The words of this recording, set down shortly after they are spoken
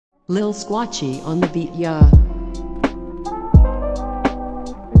Lil Squaatchy on the beat, yeah.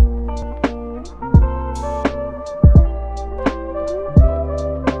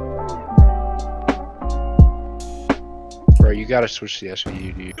 Bro, you gotta switch to the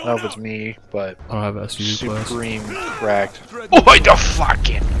SVU, dude. I don't know if it's me, but I don't have SVU class. Supreme cracked. Oh, the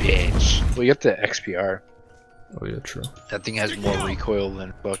fucking bitch! Well, you get the XPR. Oh yeah, true. That thing has more recoil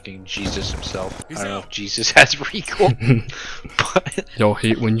than fucking Jesus himself. I don't know if Jesus has recoil, but... Y'all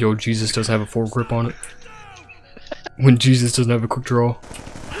hate when Jesus doesn't have a foregrip on it? When Jesus doesn't have a quick draw?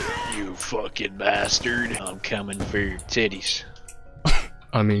 You fucking bastard. I'm coming for your titties.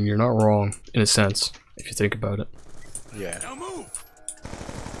 I mean, you're not wrong, in a sense, if you think about it. Yeah.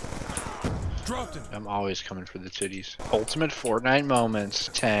 I'm always coming for the titties. Ultimate Fortnite moments.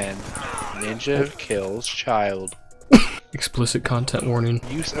 10. Ninja kills child. Explicit content warning.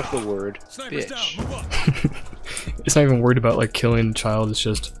 Use of the word bitch. It's not even worried about like killing child, it's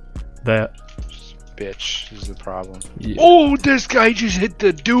just that. Just bitch is the problem. Yeah. Oh, this guy just hit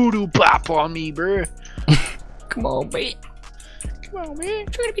the doo-doo pop on me, bruh. Come on, mate. Come on, man.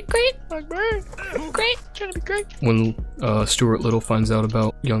 Trying to be great. Like, man. Great. Trying to be great. When Stuart Little finds out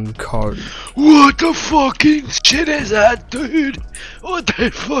about young Carti. What the fucking shit is that, dude? What the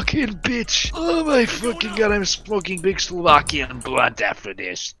fucking bitch? Oh my fucking god, I'm smoking big Slovakian blunt after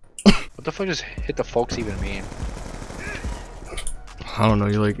this. What the fuck does hit the folks even mean? I don't know,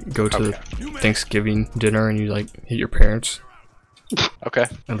 you like go to Thanksgiving dinner and you like hit your parents. Okay.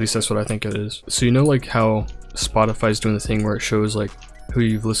 At least that's what I think it is. So you know like how Spotify's doing the thing where it shows like who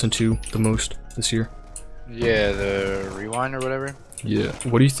you've listened to the most this year? Yeah, the rewind or whatever? Yeah.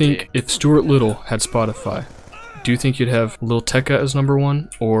 What do you think if Stuart Little had Spotify? Do you think you'd have Lil Tecca as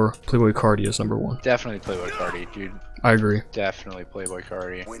 #1 or Playboi Carti as #1? Definitely Playboi Carti, dude. I agree. Definitely Playboi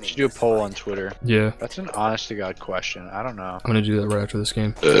Carti. You should do a poll on Twitter. Yeah. That's an honest to god question. I don't know. I'm gonna do that right after this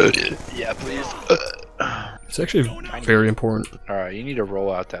game. Yeah, please. It's actually very important. Alright, you need to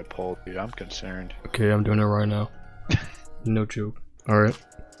roll out that poll, dude. I'm concerned. Okay, I'm doing it right now. No joke. Alright,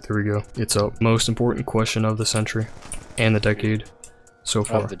 there we go. It's up. Most important question of the century. And the decade. So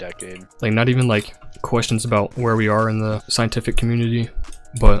far. Of the decade. Like, not even like questions about where we are in the scientific community,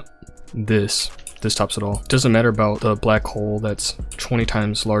 but this tops it all. Doesn't matter about the black hole that's 20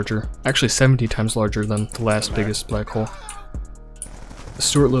 times larger. Actually 70 times larger than the last biggest black hole.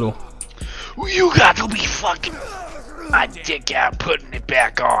 Stuart Little. You got to be fucking my dick out, putting it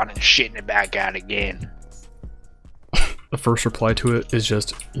back on and shitting it back out again. The first reply to it is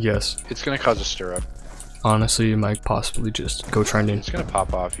just yes. It's gonna cause a stir up. Honestly, it might possibly just go trending. It's gonna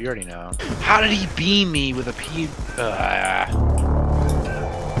pop off, you already know. How did he beam me with a P?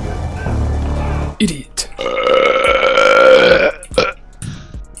 Idiot.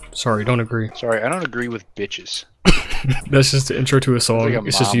 Sorry, don't agree. Sorry, I don't agree with bitches. That's just the intro to a song. Like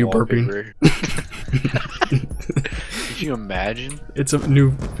it's just you burping. Could you imagine? It's a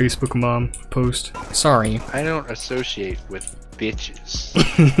new Facebook mom post. Sorry. I don't associate with bitches.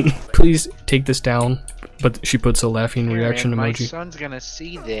 Please take this down. But she puts a laughing reaction my emoji. My son's gonna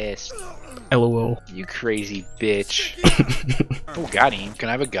see this. LOL. You crazy bitch. Oh, got him. Can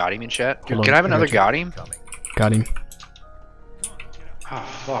I have a got him in chat? Can I have another got him? Got him. Oh,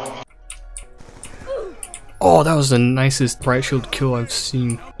 fuck. Oh, that was the nicest bright shield kill I've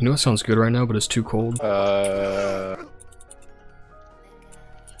seen. You know what sounds good right now, but it's too cold? Hello?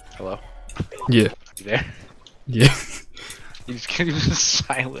 Yeah. You there? Yeah. You just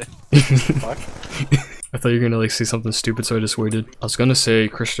silent. Fuck. I thought you were gonna like say something stupid, so I just waited. I was gonna say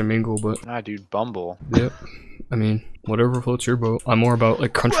Christian Mingle, but... Nah, dude, Bumble. Yep. I mean, whatever floats your boat. I'm more about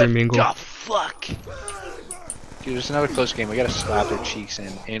like country mingle. What the fuck? Dude, there's another close game. We gotta slap their cheeks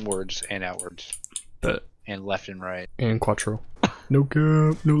in inwards and outwards. Bet. And left and right. And Quattro. No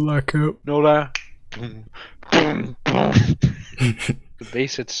cap, no lack up. No la. Boom, boom, boom. The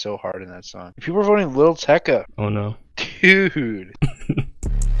bass hits so hard in that song. People are voting Lil Tecca. Oh no. Dude.